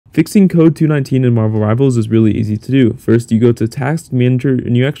Fixing code 219 in Marvel Rivals is really easy to do. First, you go to Task Manager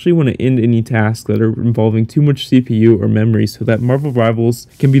and you actually want to end any tasks that are involving too much CPU or memory so that Marvel Rivals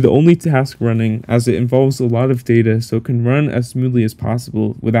can be the only task running, as it involves a lot of data, so it can run as smoothly as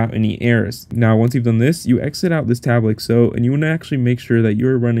possible without any errors. Now, once you've done this, you exit out this tab like so, and you want to actually make sure that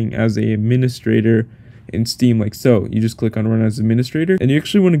you're running as an administrator in Steam like so. You just click on Run as Administrator, and you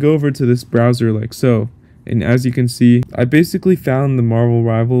actually want to go over to this browser like so. And as you can see, I basically found the Marvel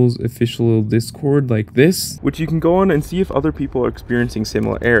Rivals official Discord like this, which you can go on and see if other people are experiencing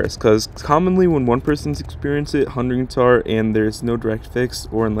similar errors, because commonly when one person's experienced it, hundreds are, and there's no direct fix,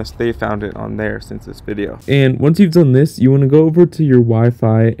 or unless they found it on there since this video. And once you've done this, you want to go over to your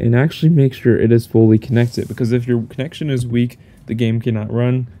Wi-Fi and actually make sure it is fully connected, because if your connection is weak, the game cannot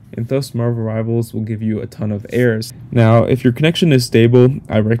run, and thus Marvel Rivals will give you a ton of errors. Now, if your connection is stable,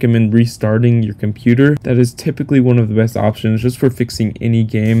 I recommend restarting your computer. That is typically one of the best options just for fixing any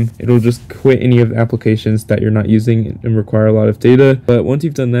game. It'll just quit any of the applications that you're not using and require a lot of data. But once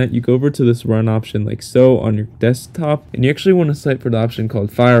you've done that, you go over to this run option like so on your desktop, and you actually want to type for the option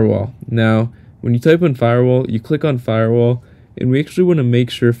called Firewall. Now, when you type in Firewall, you click on Firewall, and we actually want to make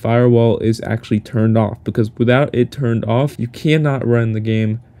sure Firewall is actually turned off, because without it turned off, you cannot run the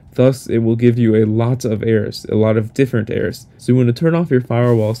game. Thus, it will give you a lot of errors, a lot of different errors. So you want to turn off your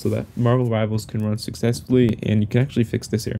firewall so that Marvel Rivals can run successfully, and you can actually fix this here.